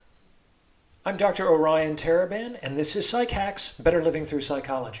I'm Dr. Orion Taraban, and this is Psych Hacks, Better Living Through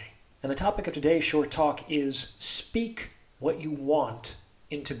Psychology. And the topic of today's short talk is Speak What You Want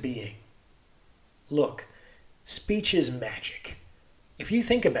into Being. Look, speech is magic. If you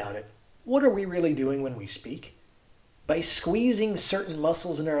think about it, what are we really doing when we speak? By squeezing certain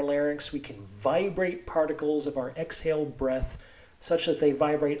muscles in our larynx, we can vibrate particles of our exhaled breath such that they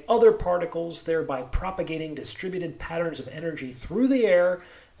vibrate other particles, thereby propagating distributed patterns of energy through the air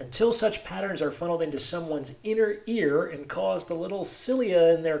until such patterns are funneled into someone's inner ear and cause the little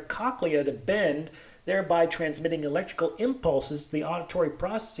cilia in their cochlea to bend, thereby transmitting electrical impulses to the auditory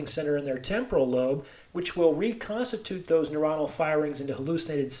processing center in their temporal lobe, which will reconstitute those neuronal firings into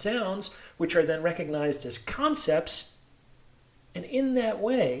hallucinated sounds, which are then recognized as concepts. And in that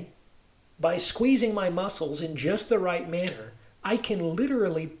way, by squeezing my muscles in just the right manner, I can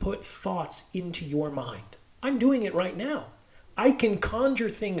literally put thoughts into your mind. I'm doing it right now. I can conjure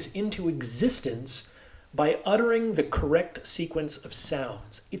things into existence by uttering the correct sequence of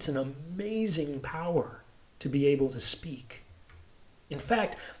sounds. It's an amazing power to be able to speak. In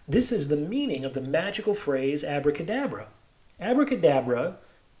fact, this is the meaning of the magical phrase abracadabra. Abracadabra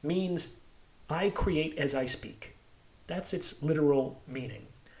means I create as I speak. That's its literal meaning.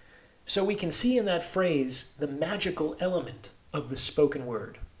 So we can see in that phrase the magical element of the spoken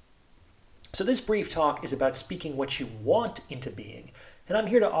word. So this brief talk is about speaking what you want into being, and I'm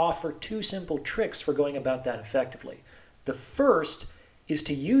here to offer two simple tricks for going about that effectively. The first is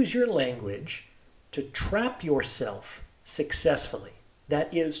to use your language to trap yourself successfully.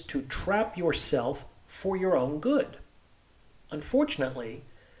 That is, to trap yourself for your own good. Unfortunately,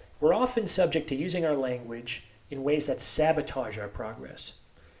 we're often subject to using our language in ways that sabotage our progress.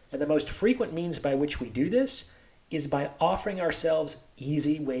 And the most frequent means by which we do this is by offering ourselves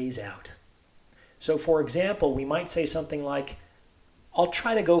easy ways out. So for example, we might say something like, I'll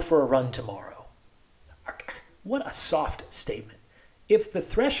try to go for a run tomorrow. What a soft statement. If the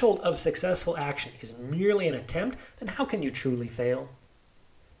threshold of successful action is merely an attempt, then how can you truly fail?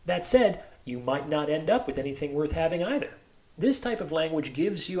 That said, you might not end up with anything worth having either. This type of language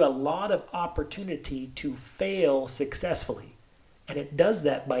gives you a lot of opportunity to fail successfully, and it does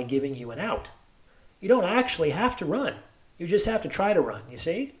that by giving you an out. You don't actually have to run. You just have to try to run, you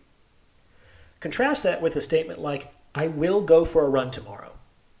see? Contrast that with a statement like, I will go for a run tomorrow.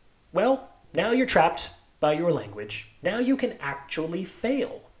 Well, now you're trapped by your language. Now you can actually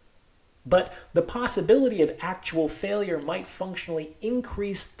fail. But the possibility of actual failure might functionally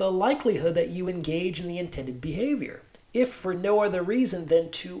increase the likelihood that you engage in the intended behavior, if for no other reason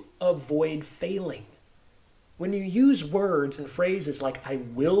than to avoid failing. When you use words and phrases like, I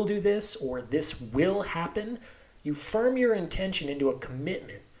will do this, or this will happen, you firm your intention into a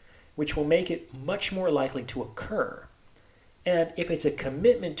commitment, which will make it much more likely to occur. And if it's a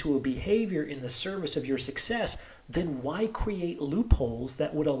commitment to a behavior in the service of your success, then why create loopholes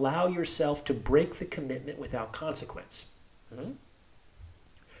that would allow yourself to break the commitment without consequence?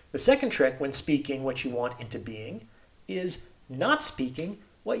 The second trick when speaking what you want into being is not speaking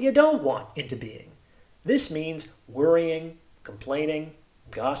what you don't want into being. This means worrying, complaining,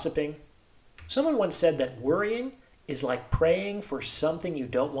 gossiping. Someone once said that worrying is like praying for something you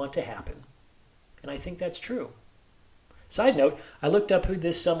don't want to happen. And I think that's true. Side note, I looked up who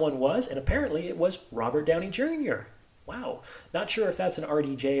this someone was, and apparently it was Robert Downey Jr. Wow. Not sure if that's an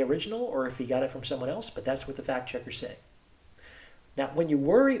RDJ original or if he got it from someone else, but that's what the fact checkers say. Now, when you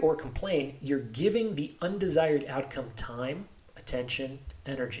worry or complain, you're giving the undesired outcome time, attention,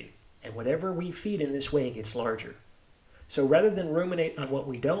 energy. And whatever we feed in this way gets larger. So rather than ruminate on what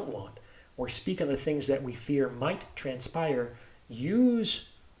we don't want or speak on the things that we fear might transpire, use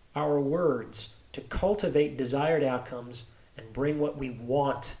our words to cultivate desired outcomes and bring what we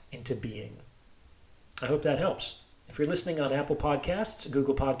want into being. I hope that helps. If you're listening on Apple Podcasts,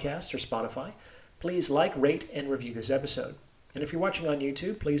 Google Podcasts, or Spotify, please like, rate, and review this episode. And if you're watching on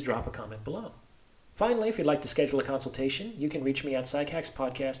YouTube, please drop a comment below. Finally, if you'd like to schedule a consultation, you can reach me at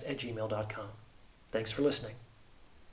psychhackspodcast@gmail.com. Thanks for listening.